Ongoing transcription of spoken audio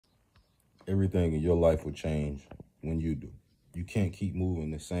Everything in your life will change when you do. You can't keep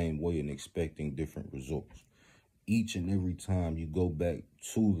moving the same way and expecting different results. Each and every time you go back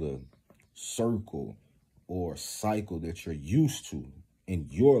to the circle or cycle that you're used to in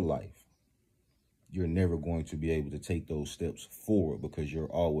your life, you're never going to be able to take those steps forward because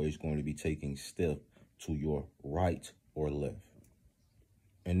you're always going to be taking steps to your right or left.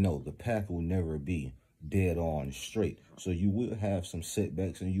 And no, the path will never be dead on straight. So you will have some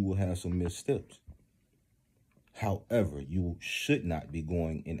setbacks and you will have some missteps. However, you should not be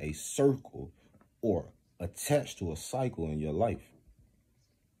going in a circle or attached to a cycle in your life.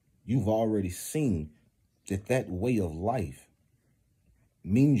 You've already seen that that way of life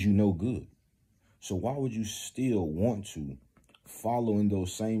means you no good. So why would you still want to follow in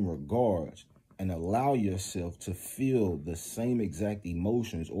those same regards and allow yourself to feel the same exact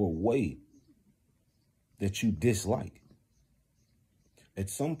emotions or way that you dislike? At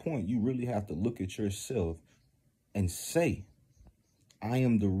some point, you really have to look at yourself and say, I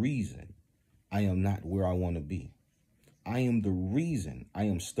am the reason I am not where I want to be. I am the reason I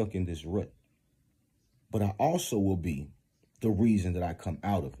am stuck in this rut. But I also will be the reason that I come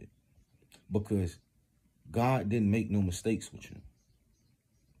out of it. Because God didn't make no mistakes with you.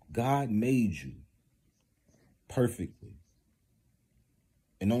 God made you perfectly.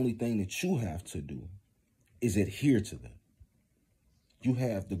 And the only thing that you have to do is adhere to that. You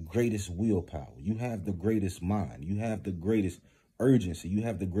have the greatest willpower. You have the greatest mind. You have the greatest urgency. You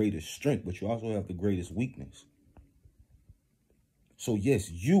have the greatest strength, but you also have the greatest weakness. So yes,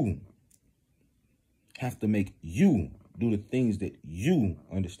 you have to make you do the things that you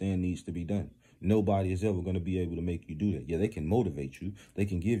understand needs to be done. Nobody is ever going to be able to make you do that. Yeah, they can motivate you. They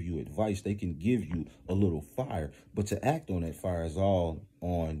can give you advice. They can give you a little fire. But to act on that fire is all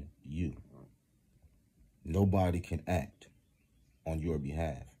on you. Nobody can act on your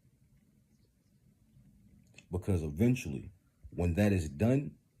behalf. Because eventually, when that is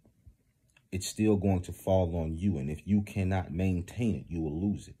done, it's still going to fall on you. And if you cannot maintain it, you will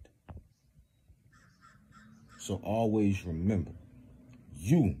lose it. So always remember,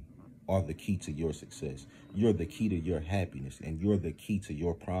 you are the key to your success. You're the key to your happiness, and you're the key to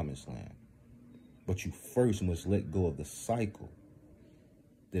your promised land. But you first must let go of the cycle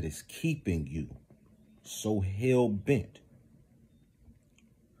that is keeping you so hell-bent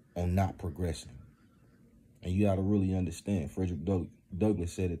on not progressing. And you got to really understand, Frederick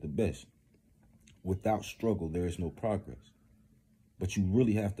Douglass said it the best. Without struggle, there is no progress. But you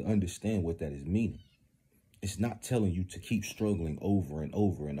really have to understand what that is meaning. It's not telling you to keep struggling over and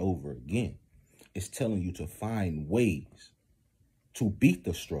over and over again. It's telling you to find ways to beat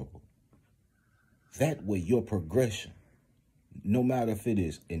the struggle. That way, your progression, no matter if it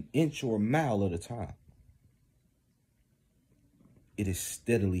is an inch or a mile at a time, it is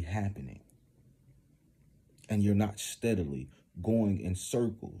steadily happening. And you're not steadily going in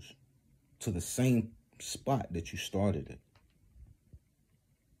circles to the same spot that you started at.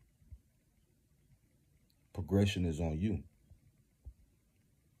 Progression is on you.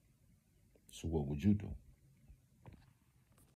 So what would you do?